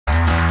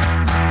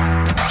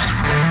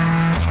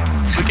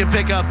We can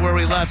pick up where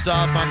we left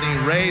off on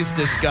the Rays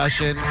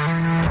discussion.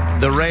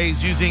 The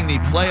Rays using the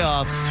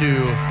playoffs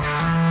to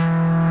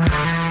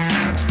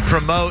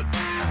promote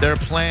their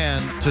plan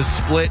to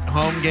split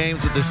home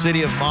games with the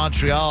city of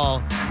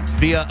Montreal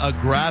via a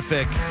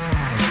graphic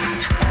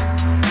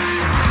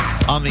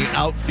on the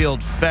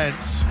outfield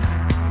fence.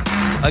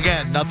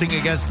 Again, nothing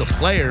against the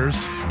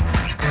players.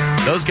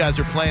 Those guys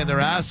are playing their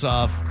ass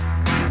off.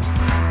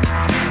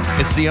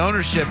 It's the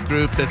ownership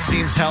group that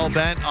seems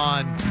hell-bent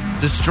on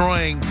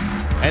destroying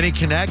any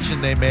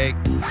connection they make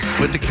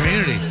with the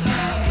community.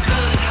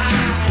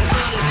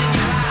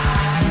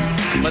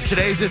 But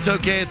today's It's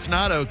Okay, It's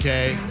Not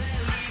Okay.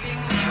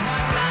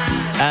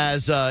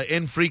 As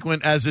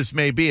infrequent as this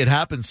may be, it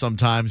happens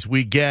sometimes.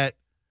 We get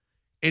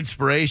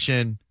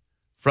inspiration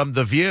from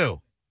The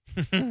View.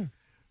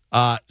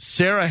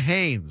 Sarah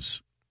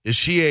Haynes, is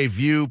she a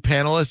View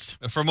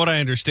panelist? From what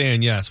I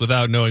understand, yes.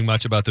 Without knowing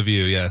much about The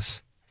View,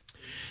 yes.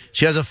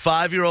 She has a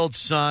 5-year-old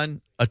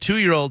son, a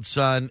 2-year-old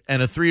son,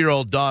 and a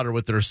 3-year-old daughter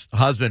with her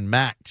husband,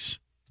 Max.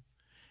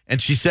 And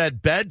she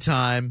said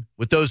bedtime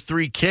with those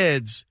 3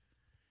 kids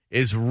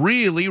is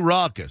really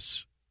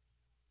raucous.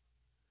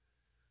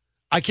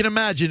 I can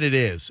imagine it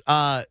is.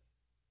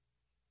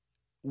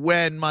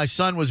 When my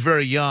son was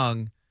very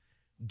young,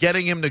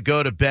 getting him to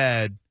go to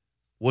bed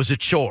was a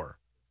chore.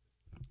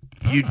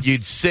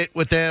 You'd sit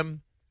with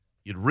him,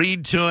 you'd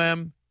read to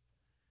him,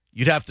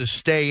 you'd have to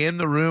stay in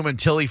the room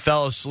until he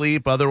fell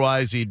asleep.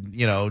 Otherwise,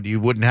 you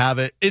wouldn't have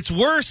it. It's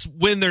worse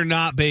when they're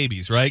not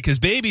babies, right? Because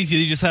babies,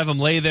 you just have them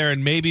lay there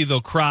and maybe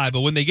they'll cry. But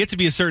when they get to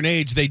be a certain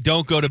age, they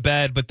don't go to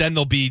bed, but then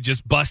they'll be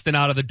just busting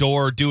out of the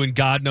door doing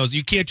God knows.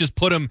 You can't just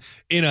put them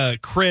in a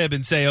crib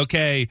and say,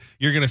 okay,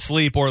 you're going to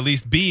sleep or at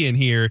least be in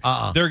here.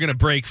 They're going to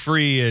break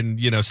free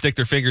and, stick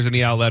their fingers in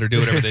the outlet or do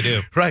whatever they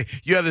do. Right.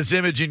 You have this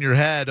image in your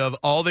head of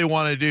all they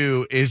want to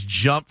do is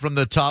jump from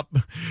the top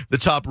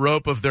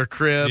rope of their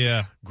crib.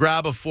 Yeah.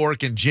 Grab a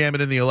fork and jam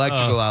it in the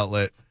electrical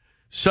outlet.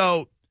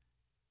 So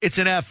it's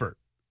an effort.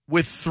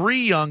 With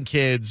 3 young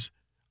kids,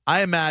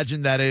 I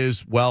imagine that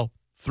is,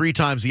 3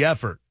 times the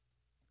effort.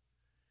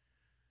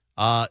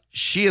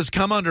 She has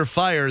come under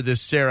fire, this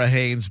Sarah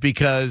Haynes,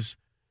 because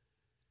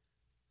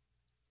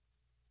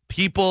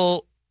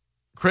people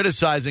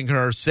criticizing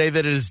her say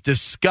that it is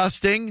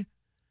disgusting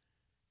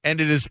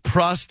and it is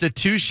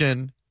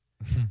prostitution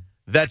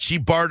that she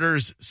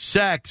barters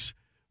sex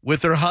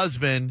with her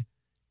husband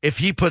if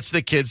he puts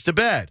the kids to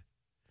bed.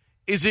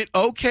 Is it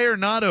okay or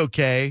not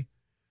okay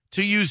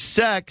to use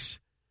sex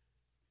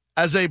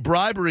as a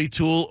bribery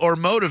tool or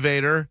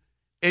motivator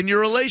in your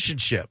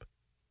relationship?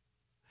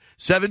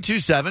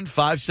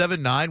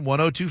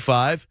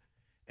 727-579-1025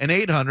 and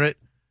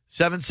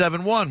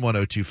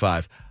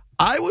 800-771-1025.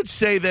 I would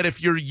say that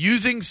if you're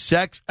using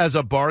sex as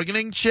a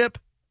bargaining chip,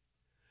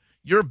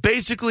 you're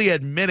basically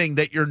admitting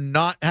that you're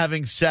not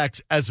having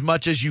sex as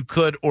much as you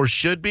could or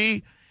should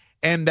be,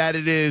 and that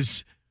it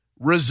is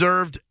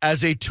reserved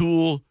as a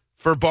tool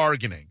for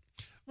bargaining.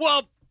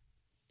 Well,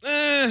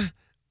 it's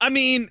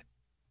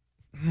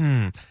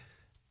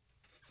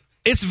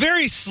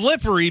very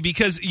slippery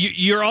because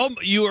when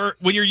you're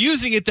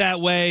using it that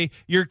way,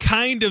 you're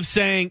kind of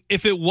saying,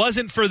 if it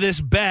wasn't for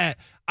this bet,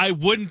 I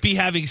wouldn't be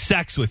having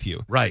sex with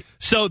you. Right.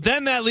 So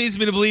then that leads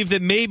me to believe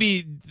that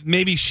maybe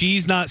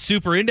she's not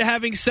super into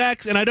having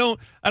sex, and I don't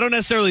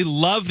necessarily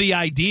love the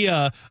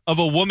idea of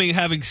a woman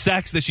having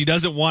sex that she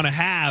doesn't want to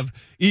have,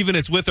 even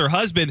if it's with her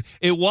husband.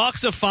 It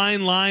walks a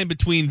fine line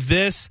between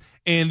this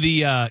and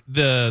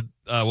the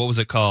what was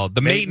it called?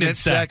 The maintenance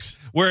sex,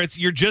 where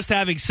you're just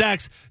having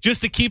sex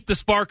just to keep the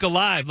spark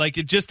alive, like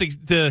it just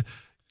to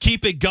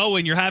keep it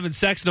going. You're having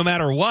sex no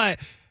matter what.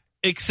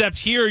 Except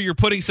here, you're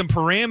putting some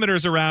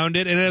parameters around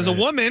it, and as a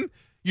woman,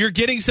 you're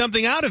getting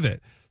something out of it.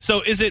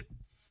 So is it...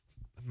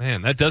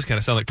 Man, that does kind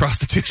of sound like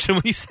prostitution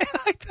when you say it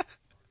like that.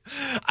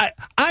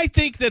 I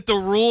think that the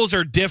rules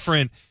are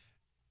different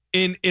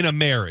in a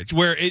marriage,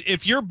 where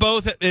if you're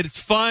both... It's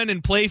fun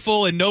and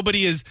playful, and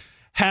nobody is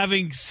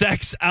having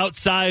sex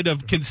outside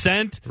of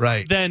consent,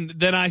 right? Then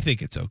I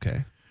think it's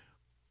okay.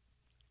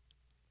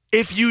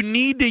 If you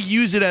need to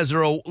use it as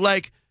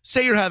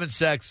say you're having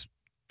sex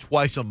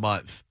twice a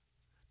month,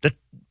 that's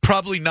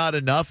probably not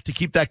enough to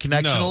keep that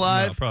connection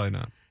alive. No, probably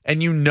not.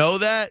 And you know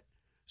that.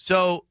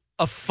 So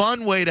a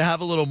fun way to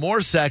have a little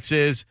more sex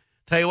is,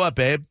 tell you what,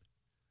 babe,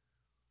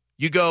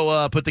 you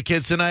go put the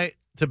kids tonight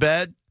to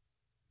bed.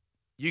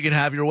 You can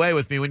have your way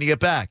with me when you get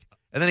back.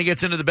 And then he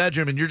gets into the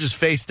bedroom and you're just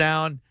face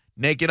down,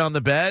 naked on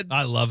the bed.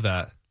 I love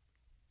that.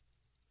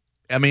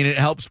 I mean, it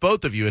helps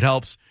both of you. It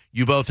helps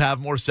you both have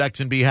more sex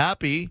and be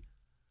happy.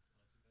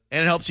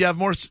 And it helps you have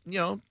more,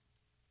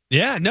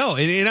 Yeah, no,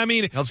 and I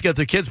mean, helps get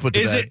the kids put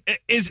to bed.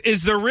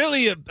 Is there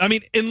really?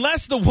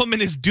 Unless the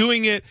woman is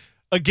doing it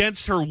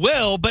against her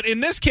will, but in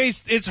this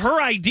case, it's her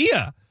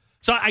idea.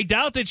 So I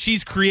doubt that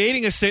she's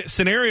creating a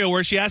scenario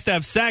where she has to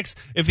have sex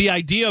if the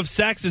idea of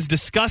sex is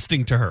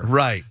disgusting to her.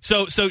 Right.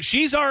 So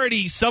she's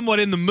already somewhat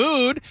in the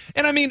mood,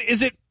 and I mean,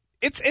 is it?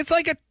 It's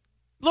like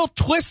little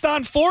twist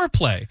on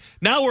foreplay.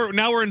 Now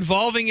we're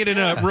involving it in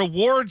a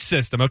reward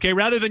system, okay?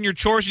 Rather than your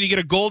chores and you get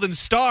a golden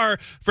star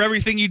for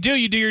everything you do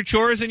your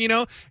chores and,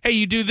 hey,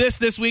 you do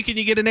this week and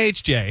you get an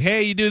HJ.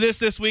 Hey, you do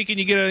this week and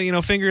you get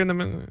a, finger in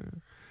the...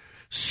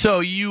 So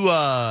you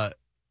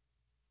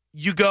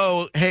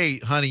go, hey,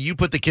 honey, you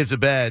put the kids to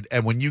bed,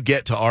 and when you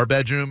get to our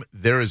bedroom,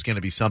 there is going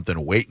to be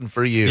something waiting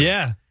for you.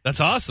 Yeah, that's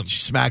awesome. She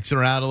smacks it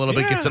around a little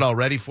bit, gets it all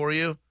ready for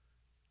you.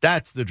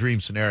 That's the dream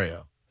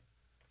scenario.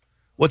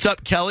 What's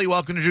up, Kelly?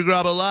 Welcome to Drew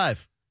Garabo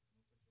Live.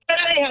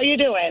 Hey, how you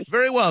doing?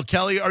 Very well,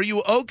 Kelly. Are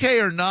you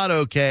okay or not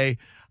okay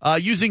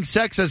using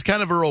sex as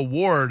kind of a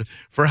reward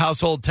for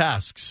household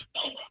tasks?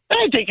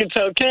 I think it's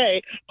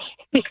okay.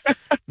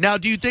 Now,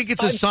 do you think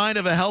it's a sign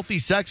of a healthy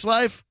sex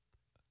life?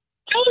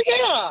 Oh,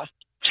 yeah.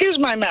 Excuse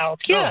my mouth.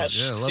 Yes. Oh,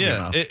 yeah, I love your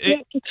mouth.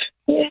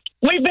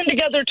 We've been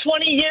together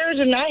 20 years,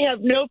 and I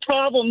have no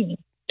problem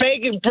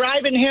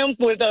bribing him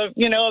with a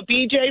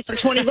BJ for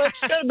 $20 to go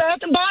to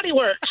Bath and Body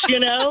Works,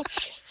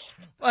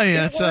 Oh,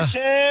 yeah, it works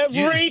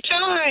every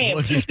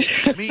time.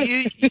 I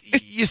mean,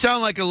 you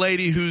sound like a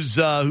lady whose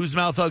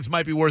mouth hugs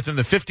might be worth in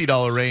the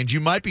 $50 range.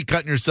 You might be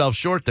cutting yourself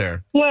short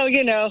there. Well,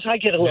 I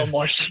get a little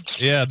more.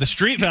 Yeah, the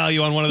street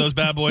value on one of those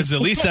bad boys is at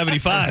least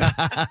 $75.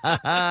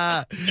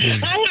 I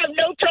have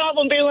no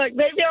problem being like,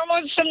 maybe I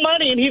want some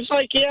money. And he's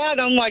like, yeah. And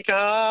I'm like,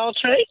 I'll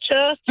trade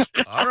you.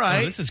 All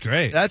right. Oh, this is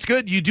great. That's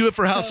good. You do it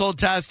for household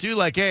tasks, too.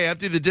 Like, hey,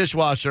 empty the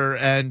dishwasher,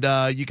 and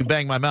you can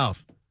bang my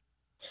mouth.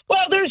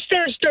 Well, there's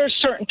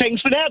certain things,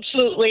 but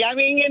absolutely. I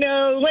mean,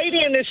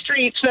 lady in the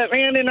streets that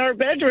ran in our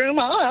bedroom,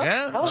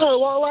 I'll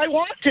hoe all I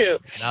want to.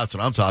 That's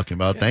what I'm talking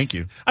about. Yes. Thank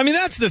you. I mean,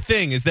 that's the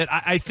thing, is that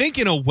I think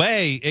in a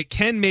way it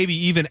can maybe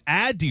even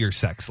add to your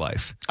sex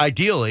life.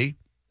 Ideally.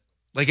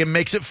 Like, it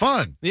makes it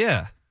fun.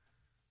 Yeah.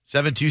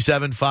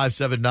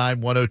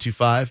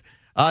 727-579-1025.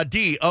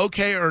 D,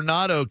 okay or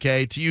not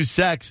okay to use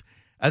sex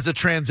as a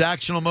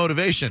transactional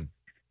motivation?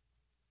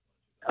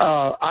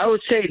 I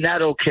would say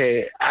not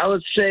okay. I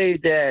would say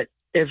that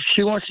if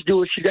she wants to do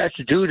what she got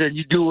to do, then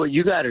you do what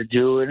you got to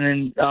do, and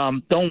then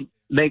don't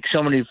make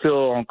somebody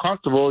feel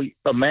uncomfortable.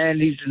 A man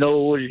needs to know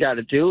what he's got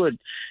to do, and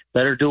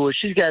let her do what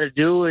she's got to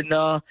do. And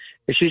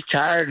if she's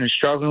tired and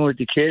struggling with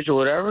the kids or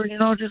whatever,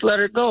 just let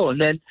her go, and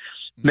then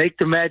make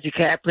the magic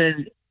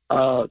happen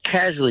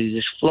casually.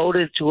 Just float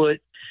into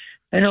it,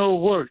 and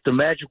it'll work. The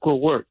magic will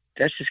work.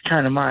 That's just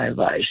kind of my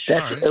advice.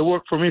 It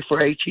worked for me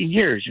for 18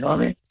 years. You know what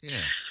I mean?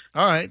 Yeah.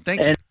 All right.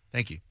 Thank you.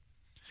 Thank you.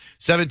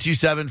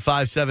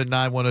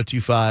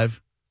 727-579-1025.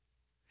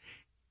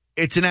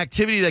 It's an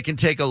activity that can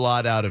take a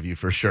lot out of you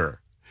for sure.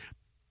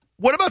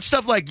 What about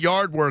stuff like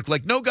yard work?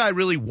 Like, no guy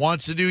really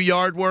wants to do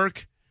yard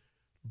work,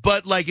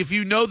 but like if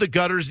the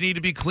gutters need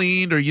to be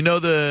cleaned, or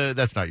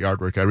that's not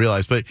yard work, I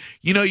realize, but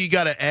you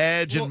got to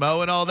edge and mow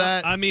and all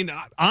that. I mean,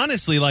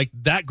 honestly, like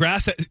that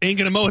grass ain't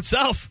going to mow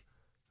itself.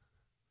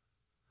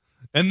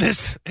 And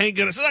this ain't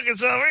going to suck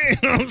itself. You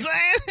know what I'm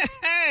saying?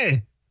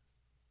 Hey.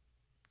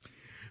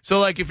 So,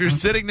 like, if you're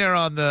sitting there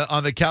on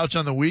the couch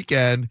on the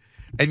weekend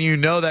and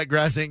that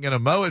grass ain't going to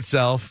mow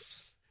itself,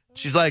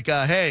 she's like,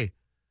 hey,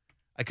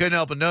 I couldn't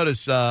help but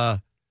notice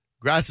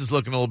grass is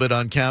looking a little bit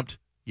unkempt.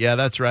 Yeah,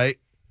 that's right.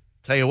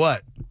 Tell you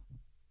what,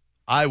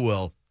 I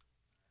will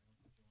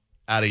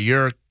out of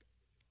your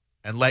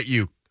and let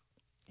you.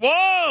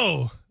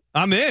 Whoa!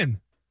 I'm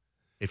in.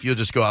 If you'll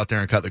just go out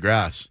there and cut the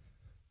grass.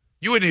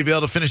 You wouldn't even be able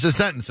to finish the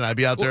sentence, and I'd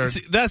be out there.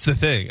 See, that's the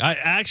thing. I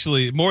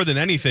actually, more than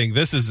anything,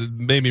 this has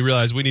made me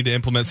realize we need to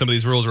implement some of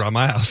these rules around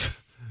my house.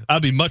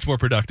 I'd be much more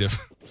productive.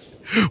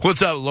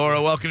 What's up,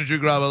 Laura? Welcome to Drew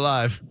Garabo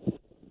Live.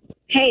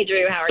 Hey,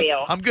 Drew. How are you?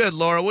 I'm good,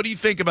 Laura. What do you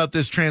think about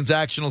this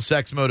transactional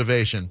sex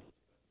motivation?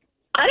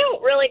 I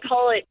don't really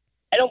call it.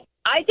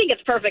 I think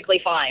it's perfectly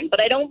fine, but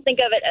I don't think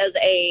of it as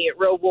a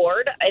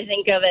reward. I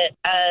think of it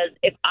as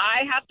if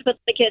I have to put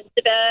the kids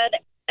to bed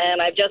and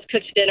I've just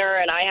cooked dinner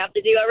and I have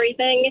to do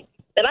everything,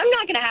 then I'm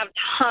not going to have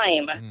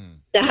time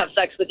to have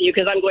sex with you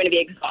because I'm going to be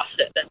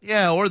exhausted.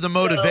 Yeah, or the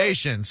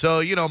motivation.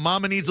 So,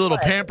 mama needs a little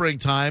pampering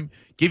time.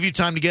 Give you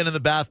time to get in the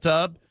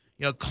bathtub.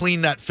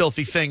 Clean that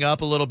filthy thing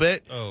up a little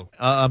bit. Oh,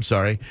 I'm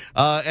sorry.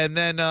 And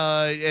then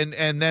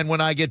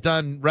when I get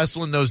done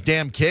wrestling those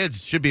damn kids,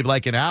 it should be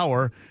like an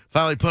hour.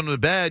 Finally put them to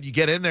bed. You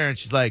get in there and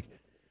she's like,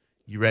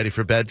 "You ready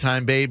for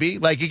bedtime, baby?"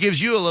 Like, it gives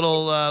you a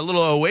little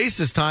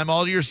oasis time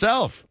all to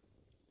yourself.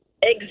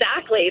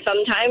 Exactly.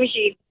 Sometimes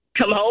you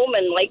come home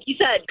and, like you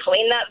said,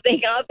 clean that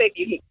thing up. If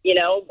you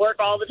work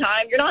all the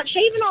time, you're not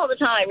shaving all the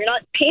time. You're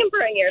not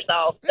pampering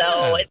yourself.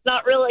 So it's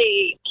not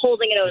really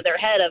holding it over their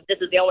head of this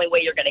is the only way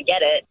you're going to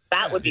get it.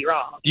 That would be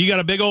wrong. You got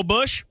a big old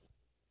bush?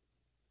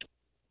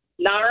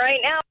 Not right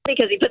now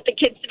because he put the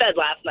kids to bed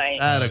last night.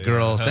 Atta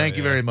girl. Thank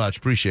you very much.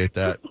 Appreciate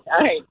that. All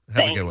right.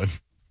 Have a good one.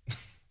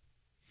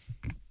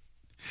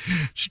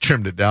 She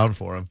trimmed it down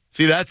for him.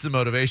 See, that's the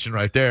motivation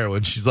right there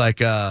when she's like,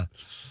 we're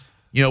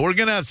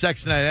going to have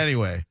sex tonight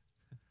anyway.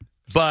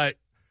 But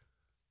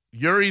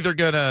you're either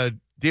going to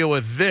deal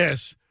with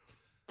this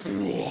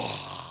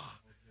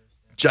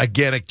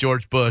gigantic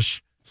George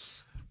Bush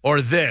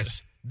or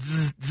this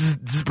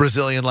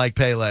Brazilian like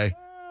Pele.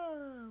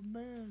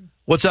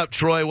 What's up,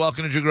 Troy?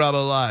 Welcome to Drew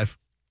Garabo Live.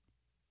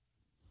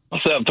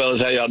 What's up,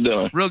 fellas? How y'all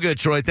doing? Real good,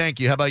 Troy. Thank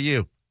you. How about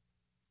you?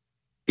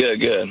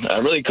 Good. I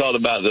really called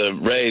about the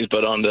Rays,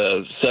 but on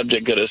the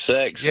subject of the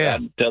sex, Yeah.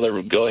 I'd tell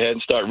her go ahead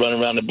and start running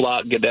around the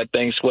block, get that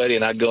thing sweaty,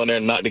 and I'd go in there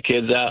and knock the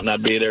kids out, and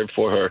I'd be there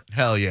for her.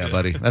 Hell yeah,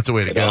 buddy. That's a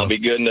way to And I'll go. be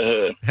good in the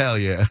hood. Hell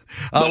yeah.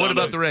 What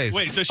about the Rays?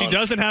 Wait, so she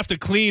doesn't have to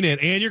clean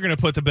it, and you're going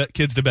to put the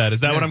kids to bed.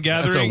 Is that what I'm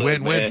gathering? That's a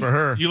win-win for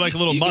her. You like a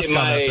little You musk get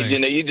on my that age, thing. you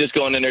know, you just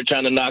going in there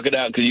trying to knock it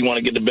out because you want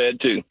to get to bed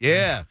too.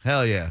 Yeah.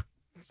 Hell yeah.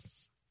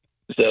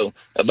 So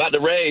about the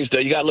Rays, though,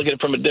 you got to look at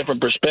it from a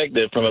different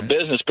perspective. From a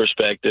business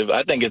perspective,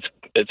 I think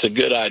it's a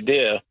good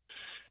idea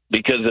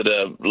because of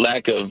the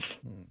lack of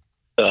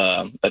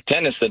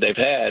attendance that they've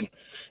had.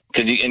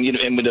 And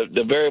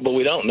the variable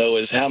we don't know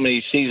is how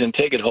many season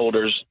ticket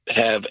holders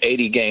have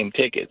 80 game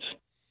tickets.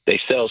 They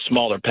sell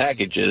smaller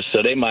packages,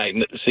 so they might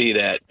see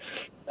that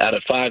out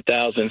of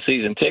 5,000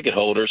 season ticket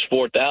holders,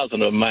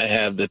 4,000 of them might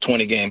have the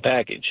 20 game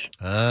package.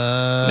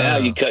 Now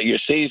you cut your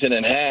season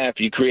in half,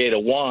 you create a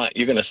want,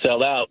 you're going to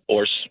sell out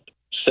or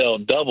sell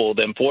double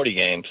them 40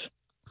 games.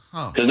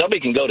 Because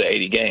nobody can go to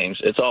 80 games.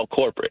 It's all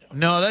corporate.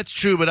 No, that's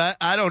true, but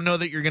I don't know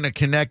that you're going to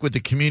connect with the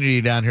community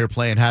down here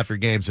playing half your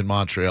games in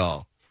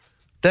Montreal.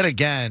 Then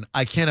again,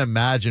 I can't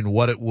imagine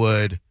what it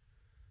would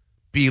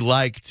be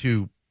like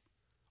to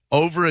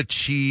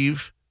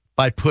overachieve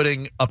by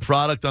putting a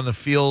product on the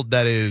field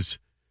that is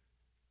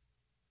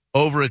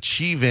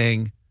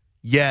overachieving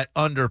yet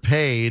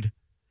underpaid,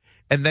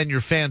 and then your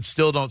fans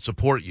still don't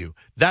support you.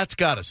 That's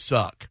got to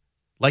suck.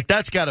 Like,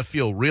 that's got to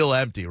feel real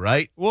empty,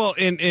 right? Well,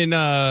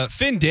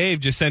 Finn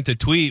Dave just sent a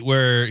tweet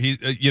where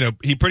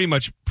he pretty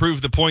much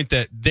proved the point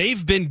that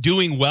they've been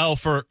doing well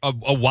for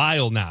a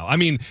while now. I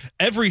mean,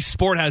 every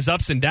sport has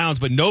ups and downs,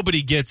 but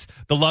nobody gets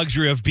the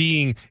luxury of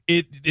being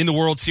in the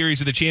World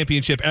Series or the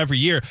championship every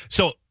year.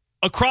 So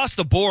across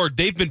the board,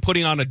 they've been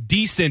putting on a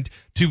decent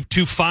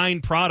to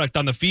fine product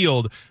on the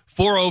field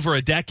for over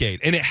a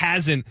decade, and it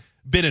hasn't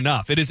been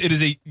enough. It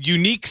is a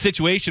unique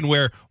situation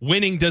where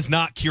winning does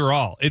not cure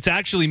all. It's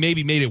actually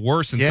maybe made it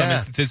worse in some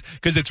instances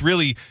because it's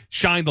really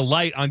shined the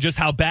light on just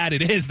how bad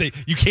it is that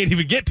you can't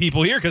even get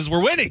people here because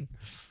we're winning.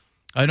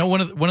 I know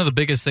one of the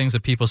biggest things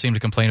that people seem to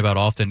complain about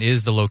often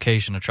is the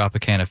location of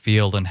Tropicana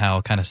Field and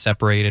how kind of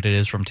separated it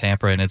is from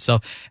Tampa in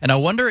itself. And I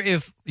wonder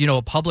if,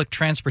 public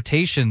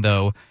transportation,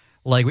 though,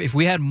 like if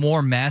we had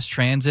more mass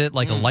transit,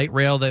 like a light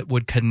rail that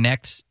would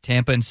connect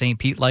Tampa and St.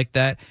 Pete like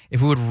that,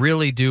 if we would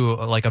really do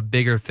like a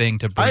bigger thing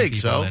to bring I think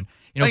people so. in.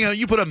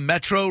 You put a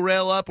metro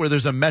rail up where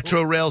there's a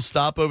metro rail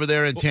stop over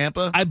there in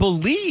Tampa. I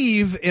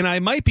believe, and I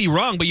might be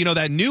wrong, but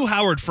that new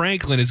Howard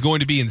Franklin is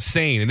going to be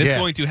insane, and it's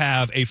going to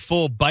have a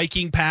full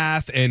biking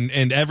path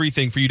and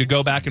everything for you to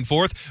go back and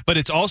forth, but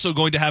it's also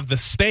going to have the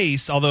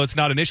space, although it's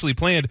not initially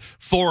planned,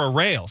 for a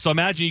rail. So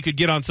imagine you could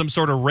get on some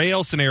sort of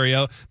rail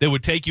scenario that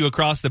would take you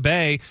across the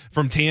bay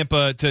from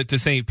Tampa to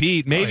St.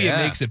 Pete. Maybe it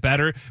makes it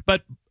better,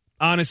 but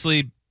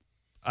honestly,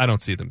 I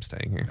don't see them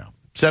staying here. No.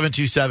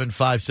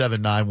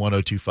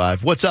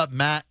 727-579-1025. What's up,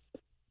 Matt?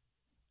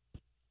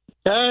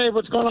 Hey,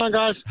 what's going on,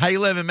 guys? How you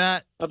living,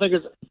 Matt? I think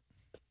it's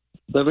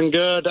living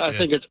good. I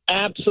think it's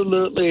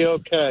absolutely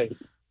okay.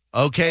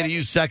 Okay to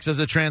use sex as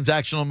a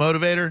transactional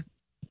motivator?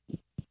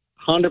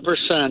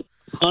 100%.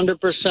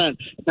 100%.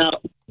 Now,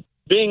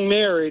 being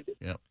married,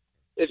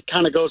 it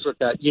kind of goes with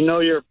that.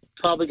 You're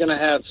probably going to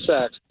have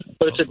sex,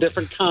 but it's a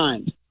different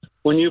kind.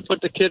 When you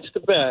put the kids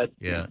to bed,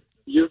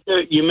 you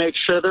make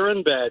sure they're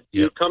in bed.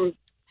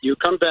 You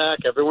come back,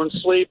 everyone's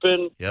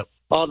sleeping,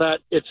 all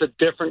that. It's a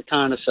different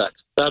kind of sex.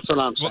 That's what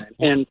I'm saying.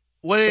 And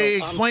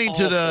explain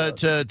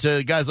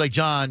to guys like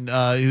John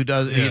who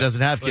doesn't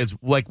have kids.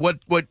 Like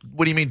what do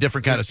you mean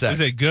different kind of sex? Is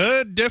it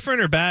good,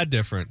 different, or bad,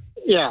 different?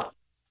 Yeah.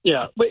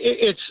 But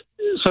it's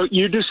so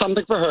you do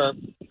something for her.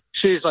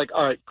 She's like,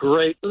 all right,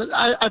 great.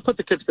 I put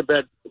the kids to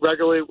bed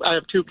regularly. I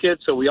have 2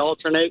 kids, so we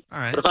alternate. All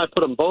right. But if I put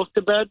them both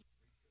to bed,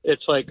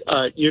 it's like,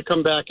 all right, you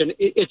come back, and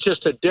it's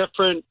just a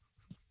different.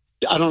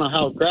 I don't know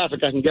how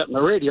graphic I can get in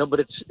the radio, but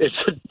it's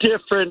a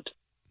different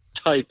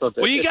type of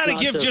it. Well, you got to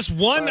give just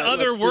one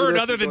other word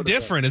other than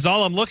different is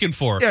all I'm looking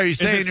for. Yeah, are you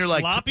saying you're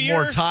like sloppier?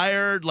 more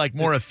tired, like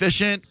more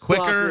efficient,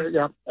 quicker?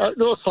 Sloppier,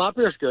 no,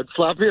 sloppier's good.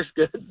 Sloppier's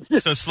good.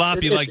 So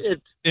sloppy,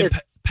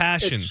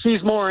 passion.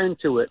 She's more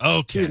into it.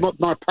 Okay. She's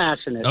more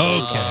passionate.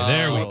 Okay,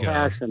 there we go.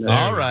 Passionate.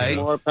 All right.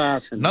 More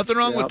passionate. Nothing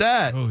wrong with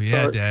that. Oh,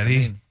 yeah,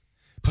 Daddy.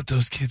 Put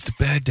those kids to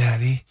bed,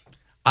 Daddy.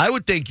 I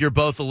would think you're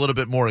both a little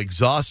bit more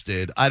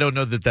exhausted. I don't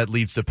know that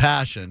leads to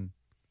passion,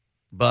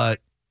 but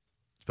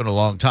it's been a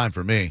long time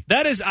for me.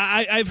 That is,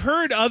 I've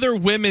heard other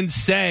women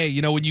say,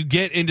 when you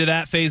get into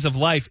that phase of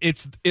life,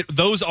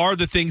 those are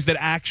the things that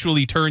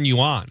actually turn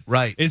you on.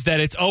 Right. Is that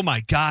it's, oh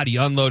my God, he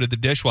unloaded the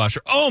dishwasher.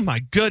 Oh my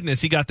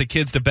goodness, he got the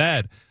kids to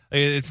bed.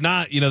 It's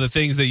not, the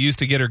things that used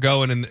to get her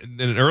going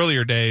in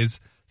earlier days.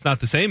 It's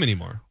not the same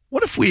anymore.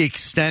 What if we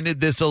extended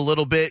this a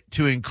little bit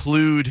to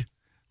include,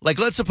 like,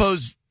 let's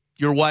suppose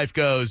your wife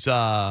goes,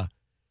 hey,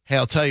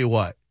 I'll tell you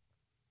what.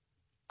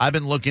 I've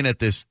been looking at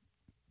this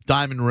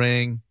diamond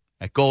ring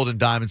at Golden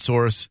Diamond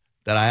Source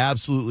that I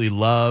absolutely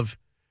love,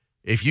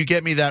 if you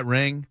get me that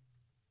ring,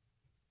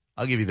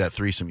 I'll give you that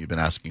threesome you've been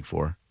asking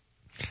for.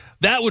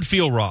 That would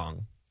feel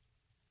wrong.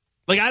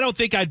 Like, I don't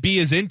think I'd be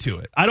as into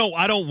it. I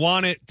don't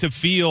want it to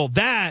feel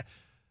that,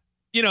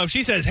 if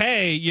she says,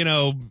 hey,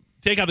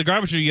 take out the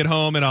garbage when you get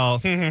home, and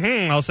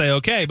I'll say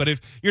okay. But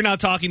if you're not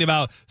talking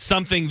about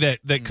something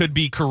that could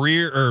be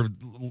career or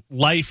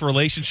life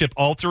relationship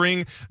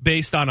altering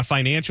based on a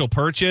financial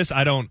purchase,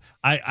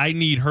 I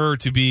need her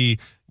to be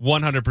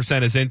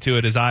 100% as into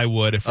it as I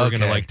would if we're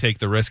going to take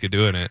the risk of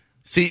doing it.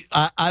 See,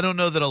 I don't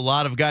know that a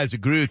lot of guys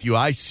agree with you.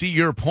 I see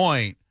your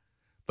point,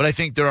 but I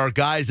think there are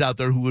guys out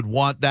there who would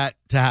want that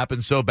to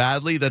happen so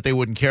badly that they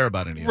wouldn't care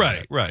about any of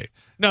that. Right.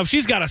 Now, if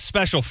she's got a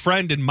special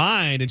friend in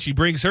mind and she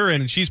brings her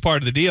in and she's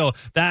part of the deal,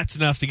 that's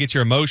enough to get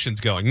your emotions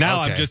going.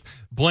 Now I'm just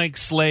blank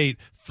slate,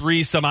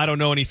 threesome, I don't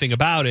know anything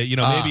about it.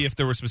 Maybe if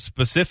there were some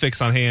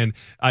specifics on hand,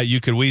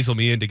 you could weasel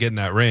me into getting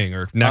that ring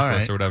or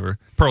necklace or whatever.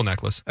 Pearl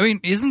necklace. I mean,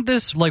 isn't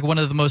this like one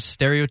of the most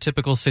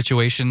stereotypical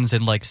situations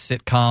in like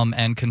sitcom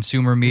and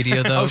consumer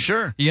media, though? Oh,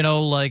 sure.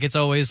 Like it's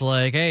always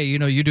like, hey,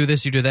 you do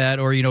this, you do that,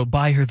 or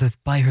buy her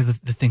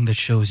the thing that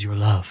shows your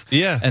love.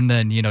 Yeah. And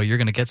then, you're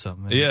going to get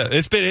some. Yeah,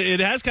 it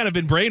has kind of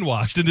been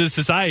brainwashed into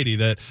society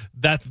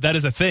that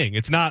is a thing.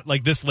 It's not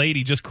like this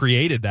lady just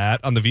created that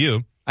on The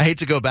View. I hate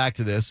to go back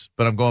to this,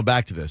 but I'm going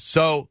back to this.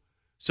 So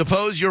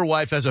suppose your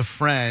wife has a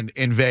friend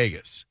in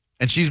Vegas,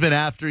 and she's been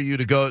after you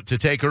to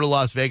take her to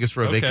Las Vegas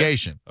for a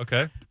vacation.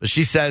 Okay. But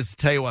she says,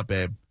 tell you what,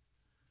 babe,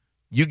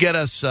 you get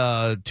us 2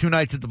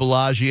 nights at the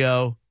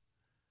Bellagio,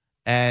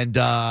 and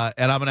I'm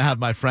going to have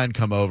my friend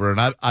come over,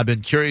 and I've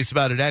been curious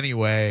about it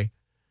anyway,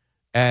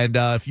 and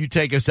if you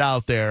take us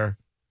out there,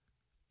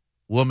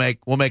 we'll make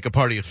a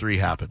party of 3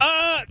 happen.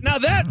 Now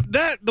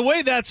that the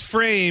way that's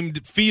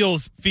framed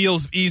feels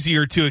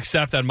easier to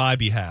accept on my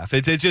behalf.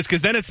 It's just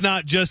because then it's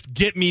not just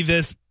get me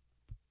this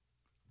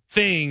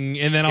thing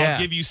and then I'll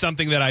give you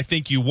something that I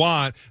think you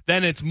want.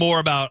 Then it's more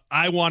about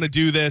I want to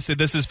do this and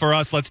this is for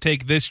us. Let's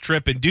take this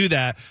trip and do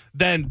that.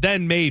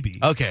 Then maybe.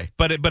 Okay.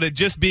 But it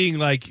just being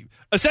like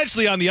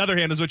essentially on the other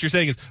hand is what you're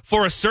saying is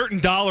for a certain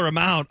dollar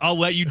amount I'll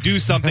let you do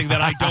something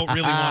that I don't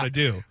really want to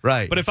do.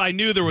 Right. But if I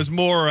knew there was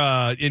more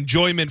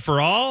enjoyment for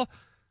all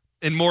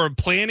and more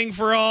planning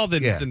for all,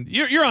 then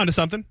you're onto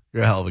something.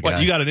 You're a hell of a guy.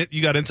 What,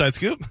 you got inside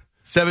scoop?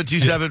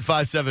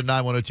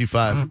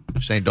 727-579-1025.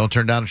 You're saying don't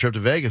turn down a trip to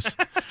Vegas.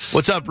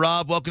 What's up,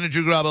 Rob? Welcome to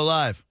Drew Garabo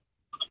Live.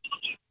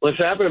 What's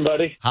happening,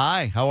 buddy?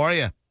 Hi, how are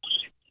you?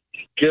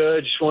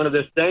 Good. Just wanted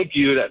to thank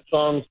you. That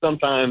song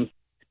sometimes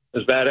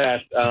is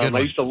badass. I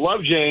used to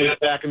love James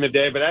back in the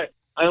day, but I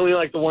only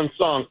liked the one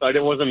song, so I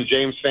wasn't a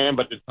James fan,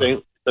 but the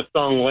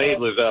song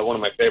Laid was one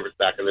of my favorites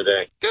back in the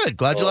day. Good.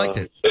 Glad you liked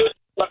it.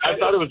 I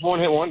thought it was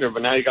one-hit wonder,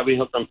 but now you got me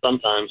hooked on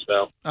sometimes,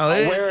 so I'll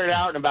wear it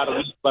out in about a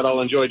week, but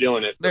I'll enjoy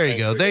doing it. There you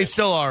go. They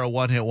still are a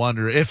one-hit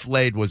wonder if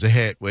Laid was a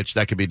hit, which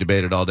that could be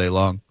debated all day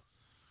long.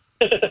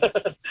 I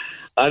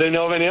didn't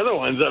know of any other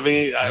ones. I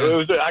mean, it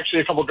was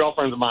actually a couple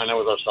girlfriends of mine. That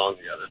was our song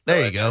together.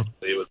 There you go.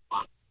 It was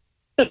fun.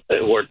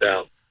 It worked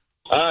out.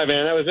 All right,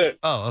 man. That was it.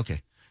 Oh,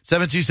 okay.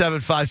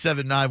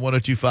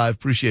 727-579-1025.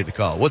 Appreciate the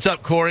call. What's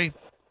up, Corey?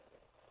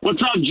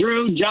 What's up,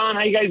 Drew? John,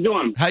 how you guys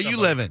doing? How you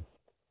living?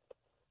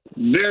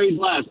 Very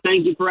blessed.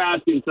 Thank you for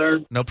asking, sir.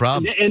 No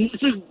problem. And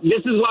this is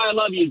why I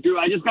love you, Drew.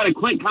 I just got a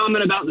quick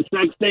comment about the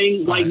sex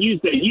thing. Like you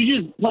said,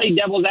 you just played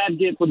devil's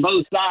advocate for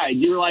both sides.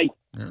 You were like,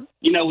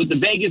 with the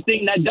Vegas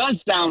thing, that does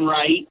sound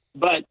right,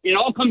 but it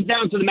all comes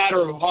down to the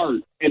matter of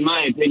heart, in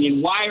my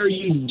opinion. Why are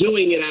you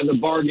doing it as a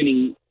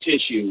bargaining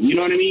tissue? You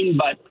know what I mean?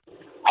 But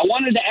I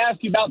wanted to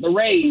ask you about the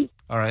Rays.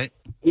 All right.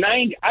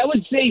 I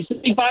would say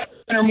 65%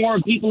 or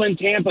more people in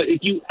Tampa, if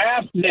you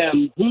ask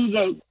them who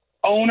the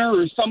owner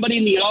or somebody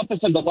in the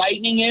office of the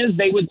Lightning is,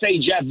 they would say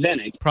Jeff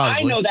Vinik. Probably.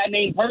 I know that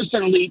name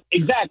personally.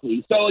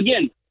 Exactly. So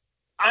again,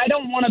 I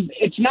don't want to,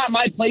 it's not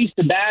my place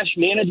to bash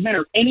management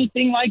or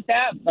anything like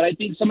that, but I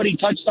think somebody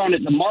touched on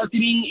it, the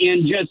marketing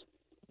and just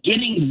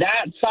getting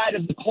that side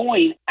of the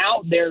coin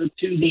out there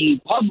to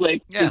the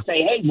public to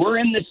say, hey, we're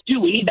in this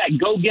too. We need that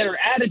go-getter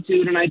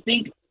attitude. And I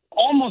think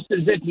almost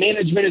as if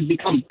management has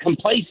become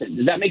complacent.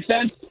 Does that make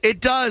sense?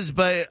 It does,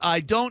 but I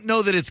don't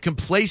know that it's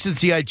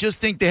complacency. I just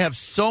think they have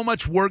so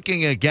much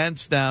working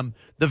against them.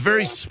 The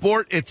very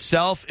sport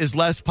itself is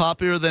less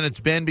popular than it's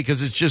been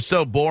because it's just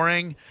so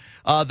boring.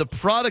 The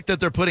product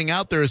that they're putting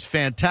out there is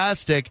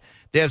fantastic.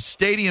 They have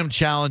stadium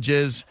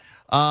challenges.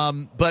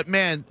 But,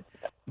 man,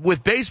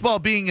 with baseball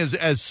being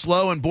as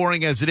slow and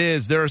boring as it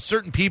is, there are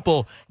certain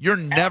people you're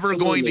never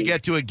going to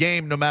get to a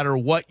game no matter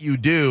what you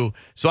do.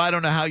 So I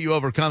don't know how you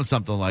overcome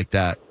something like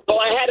that. Well,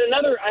 I had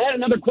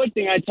another quick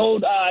thing I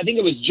told, I think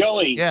it was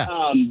Joey. Yeah.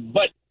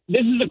 But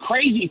this is a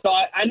crazy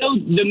thought. I know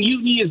the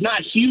mutiny is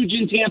not huge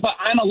in Tampa.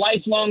 I'm a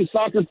lifelong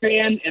soccer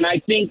fan, and I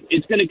think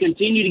it's going to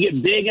continue to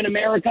get big in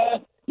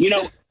America.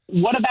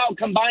 What about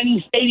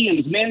combining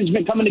stadiums,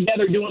 management coming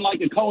together, doing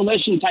like a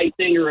coalition type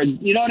thing or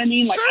you know what I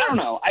mean? Like, sure. I don't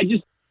know.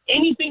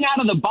 Anything out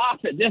of the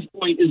box at this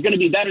point is going to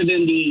be better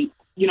than the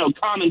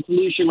common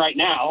solution right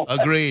now.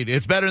 Agreed.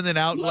 It's better than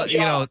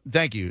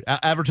thank you.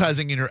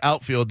 Advertising in your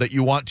outfield that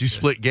you want to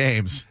split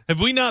games. Have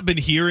we not been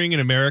hearing in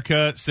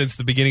America since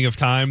the beginning of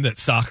time that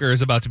soccer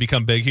is about to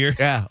become big here?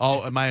 Yeah,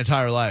 my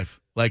entire life.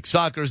 Like,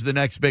 soccer's the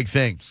next big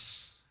thing.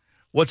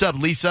 What's up,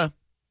 Lisa?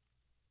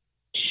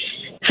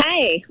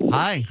 Hi.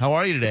 Hi. How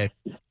are you today?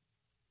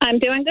 I'm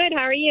doing good.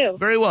 How are you?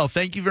 Very well.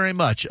 Thank you very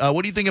much.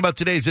 What do you think about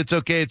today's It's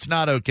Okay, It's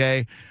Not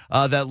Okay?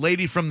 That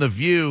lady from The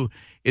View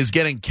is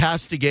getting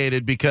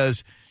castigated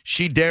because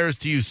she dares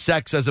to use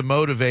sex as a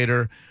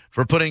motivator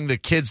for putting the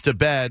kids to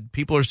bed.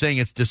 People are saying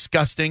it's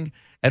disgusting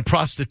and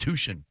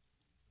prostitution.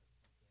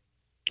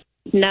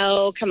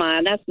 No, come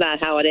on. That's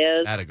not how it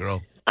is. Atta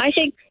girl. I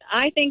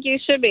think you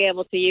should be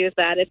able to use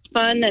that. It's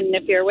fun, and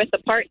if you're with a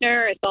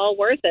partner, it's all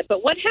worth it.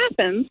 But what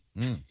happens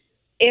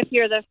if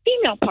you're the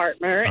female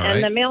partner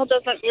and the male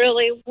doesn't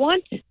really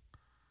want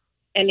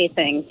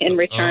anything in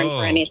return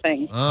for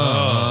anything?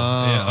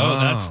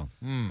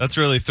 That's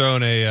really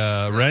thrown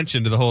a wrench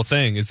into the whole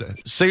thing. Is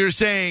that? So you're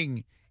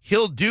saying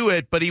he'll do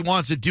it, but he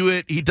wants to do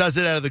it. He does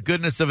it out of the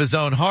goodness of his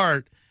own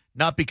heart,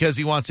 not because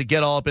he wants to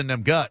get all up in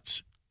them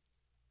guts.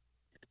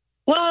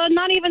 Well,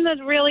 not even that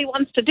really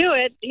wants to do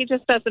it. He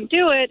just doesn't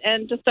do it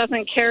and just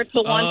doesn't care to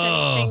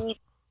want anything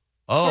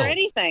for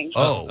anything.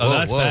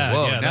 That's bad.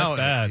 Whoa. Yeah, now that's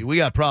bad. We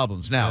got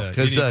problems now.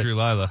 Because you need Drew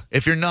Lila.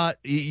 If you're not,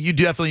 you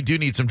definitely do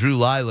need some Drew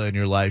Lila in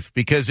your life.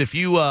 Because if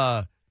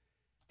you're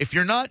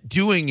not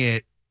doing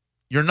it,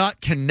 you're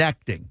not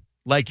connecting.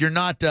 Like you're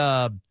not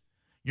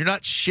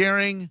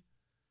sharing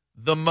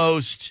the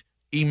most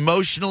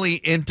emotionally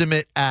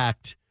intimate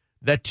act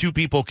that two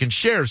people can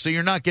share. So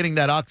you're not getting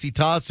that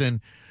oxytocin,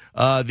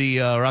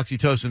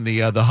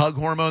 the hug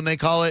hormone they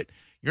call it.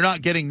 You're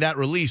not getting that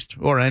released,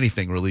 or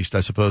anything released,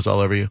 I suppose, all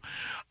over you.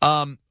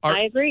 I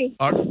agree.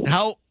 And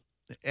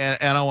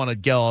I don't want to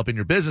get all up in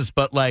your business,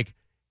 but like,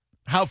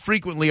 how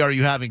frequently are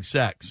you having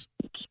sex?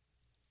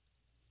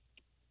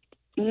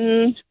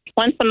 Once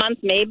a month,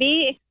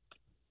 maybe.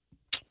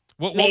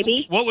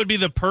 Maybe. What would be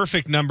the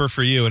perfect number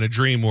for you in a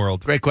dream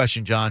world? Great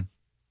question, John.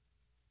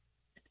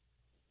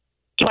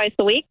 Twice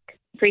a week,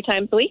 3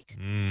 times a week.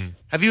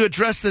 Have you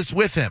addressed this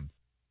with him?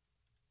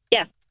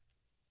 Yeah.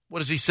 What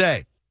does he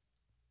say?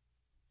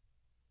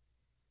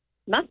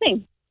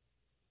 Nothing.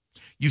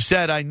 You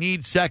said, I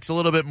need sex a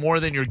little bit more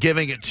than you're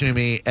giving it to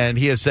me, and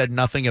he has said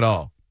nothing at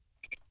all.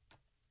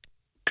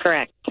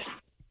 Correct.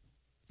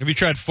 Have you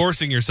tried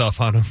forcing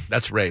yourself on him?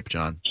 That's rape,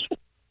 John.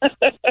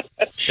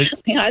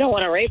 I don't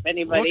want to rape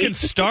anybody. What can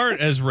start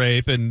as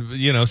rape,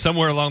 and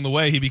somewhere along the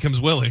way he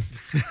becomes willing.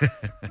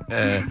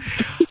 I'm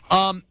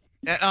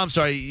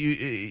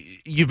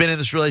sorry. You've been in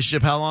this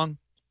relationship how long?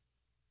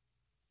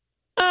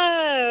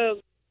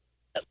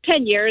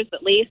 10 years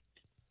at least.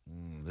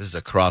 This is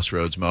a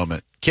crossroads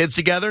moment. Kids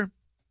together?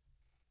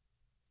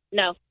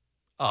 No.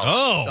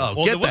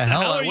 Well, get the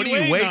hell out. What are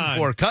you waiting on?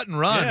 for? Cut and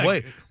run. Yeah.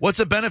 Wait, what's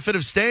the benefit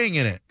of staying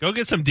in it? Go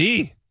get some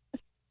D.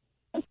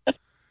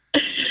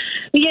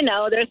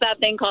 There's that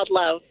thing called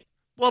love.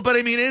 Well, but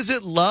I mean, is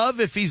it love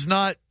if he's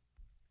not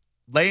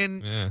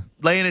laying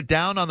it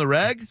down on the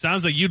reg?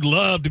 Sounds like you'd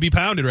love to be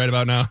pounded right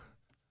about now.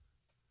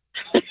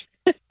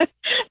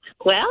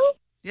 Well,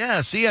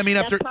 yeah. See, I mean,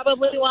 that's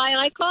probably why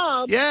I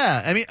called.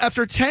 Yeah, I mean,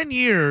 after 10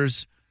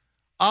 years,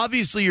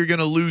 obviously you're going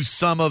to lose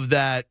some of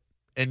that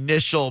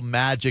initial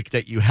magic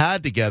that you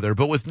had together.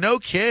 But with no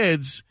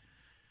kids,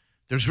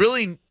 there's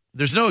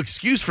no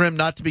excuse for him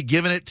not to be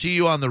giving it to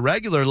you on the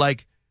regular.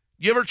 Like,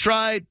 you ever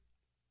tried?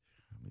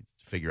 Let me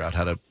figure out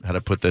how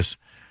to put this.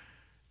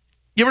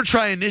 You ever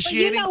try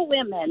initiating? Well,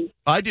 women.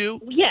 I do.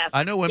 Yes,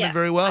 I know women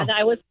very well.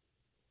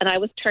 And I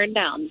was turned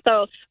down.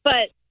 So,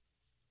 but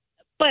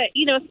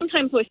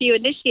sometimes if you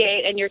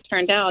initiate and you're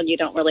turned down, you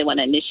don't really want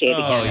to initiate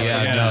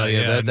again. Oh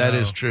yeah, that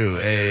is true.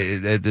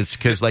 It's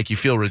because like you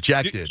feel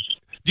rejected.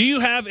 Do you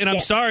have? And I'm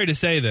sorry to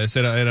say this,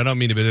 and I don't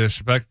mean to be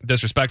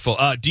disrespectful.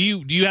 Do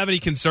you have any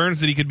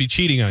concerns that he could be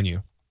cheating on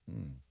you?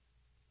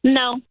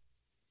 No.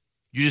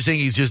 You just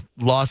think he's just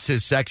lost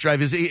his sex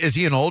drive? Is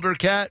he an older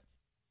cat?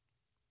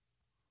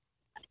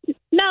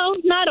 No,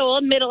 not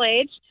old, middle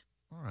aged.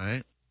 All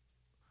right.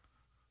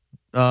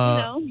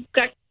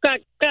 Got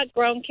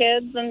grown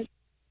kids and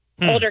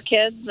older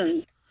kids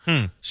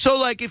and. So,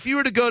 like, if you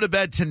were to go to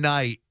bed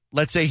tonight,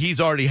 let's say he's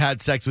already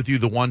had sex with you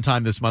the one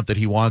time this month that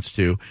he wants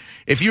to.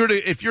 If you're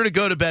to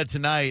go to bed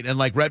tonight and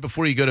like right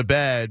before you go to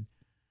bed,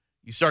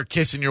 you start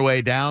kissing your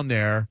way down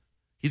there,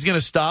 he's going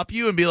to stop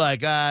you and be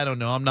like, I don't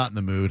know, I'm not in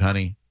the mood,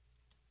 honey.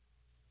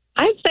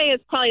 I'd say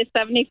it's probably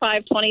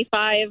 75,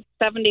 25,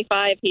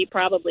 75. He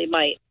probably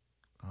might.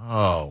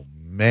 Oh,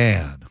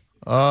 man.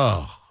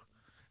 Oh,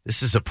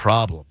 this is a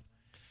problem.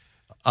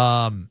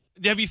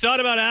 Have you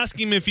thought about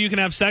asking him if you can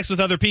have sex with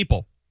other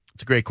people?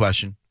 It's a great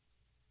question.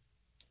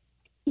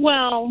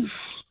 Well,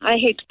 I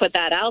hate to put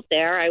that out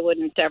there. I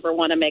wouldn't ever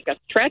want to make a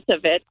threat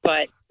of it,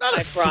 but not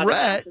a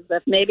threat. As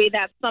if maybe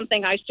that's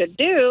something I should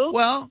do.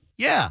 Well,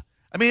 yeah.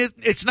 I mean,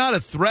 it's not a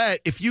threat.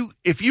 If you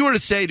were to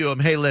say to him,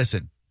 hey,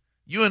 listen,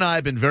 you and I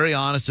have been very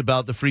honest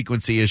about the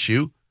frequency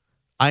issue.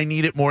 I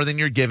need it more than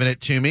you're giving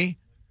it to me.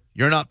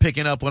 You're not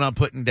picking up what I'm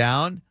putting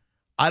down.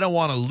 I don't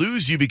want to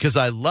lose you because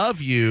I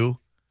love you.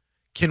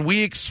 Can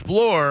we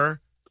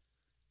explore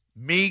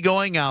me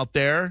going out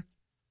there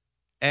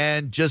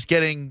and just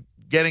getting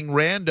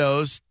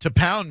randos to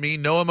pound me?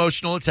 No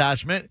emotional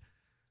attachment.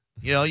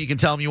 You know, you can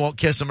tell them you won't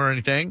kiss them or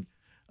anything.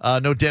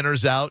 No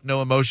dinners out,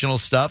 no emotional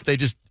stuff. They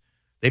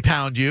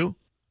pound you.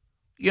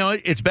 You know,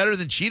 it's better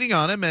than cheating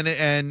on him,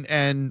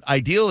 and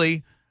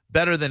ideally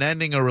better than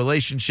ending a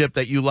relationship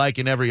that you like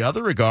in every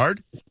other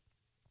regard.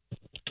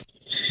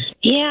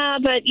 Yeah,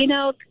 but, you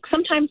know,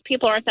 sometimes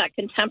people aren't that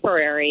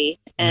contemporary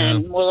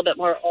and a little bit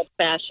more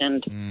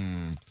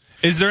old-fashioned.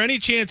 Is there any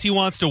chance he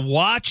wants to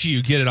watch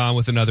you get it on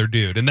with another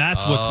dude? And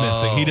that's what's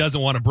missing. He doesn't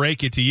want to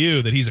break it to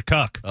you that he's a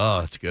cuck.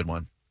 Oh, that's a good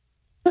one.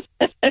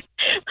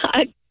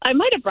 I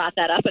might have brought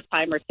that up a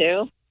time or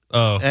two.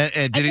 Oh.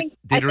 And did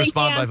he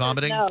respond by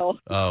vomiting? No.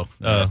 Oh.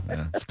 Yeah,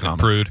 it's common.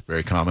 Prude.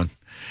 Very common.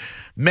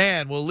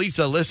 Man, well,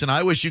 Lisa, listen,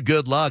 I wish you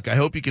good luck. I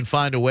hope you can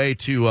find a way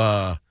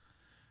to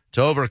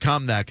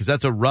overcome that, because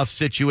that's a rough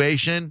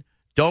situation.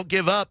 Don't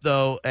give up,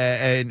 though,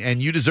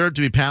 and you deserve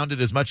to be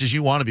pounded as much as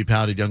you want to be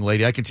pounded, young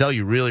lady. I can tell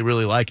you really,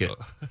 really like it.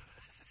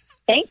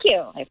 Thank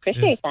you. I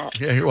appreciate that.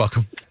 Yeah, you're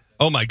welcome.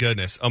 Oh, my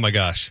goodness. Oh, my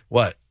gosh.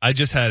 What? I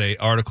just had an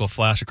article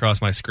flash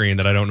across my screen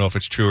that I don't know if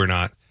it's true or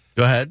not.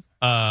 Go ahead.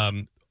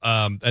 An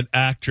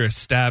actress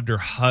stabbed her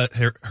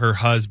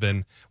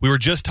husband. We were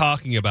just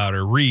talking about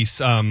her,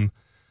 Reese.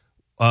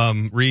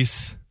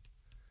 Reese.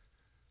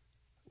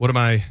 What am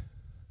I?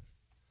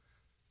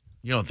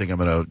 You don't think I'm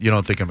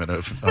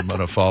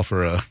gonna fall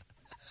for a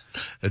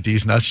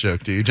D's nuts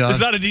joke, do you, John? It's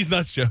not a D's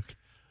nuts joke.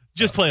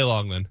 Just play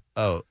along then.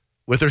 Oh,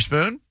 with her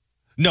spoon?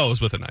 No, it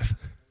was with a knife.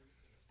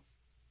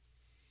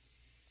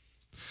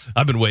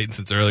 I've been waiting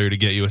since earlier to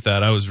get you with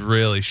that. I was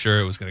really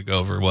sure it was going to go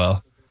over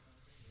well.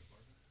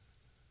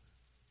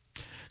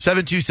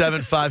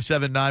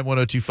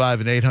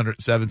 727-579-1025 and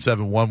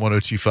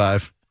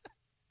 800-771-1025.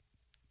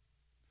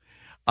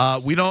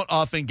 We don't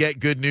often get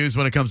good news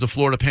when it comes to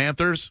Florida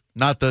Panthers.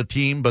 Not the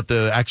team, but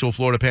the actual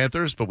Florida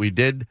Panthers. But we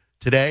did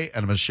today,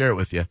 and I'm going to share it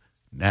with you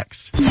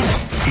next.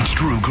 It's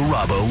Drew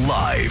Garabo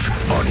live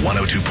on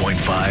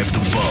 102.5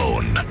 The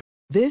Bone.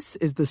 This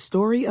is the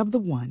story of the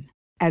one.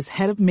 As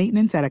head of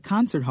maintenance at a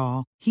concert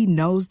hall, he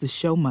knows the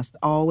show must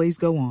always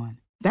go on.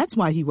 That's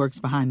why he works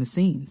behind the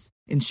scenes,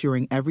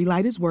 ensuring every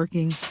light is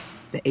working,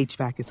 the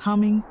HVAC is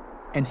humming,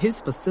 and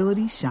his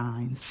facility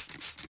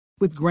shines.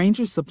 With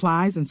Grainger's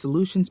supplies and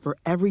solutions for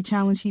every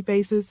challenge he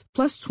faces,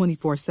 plus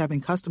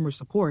 24/7 customer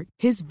support,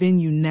 his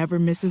venue never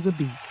misses a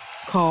beat.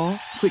 Call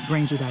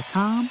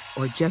quickgrainger.com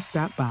or just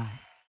stop by.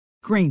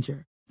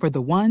 Grainger, for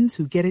the ones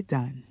who get it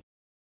done.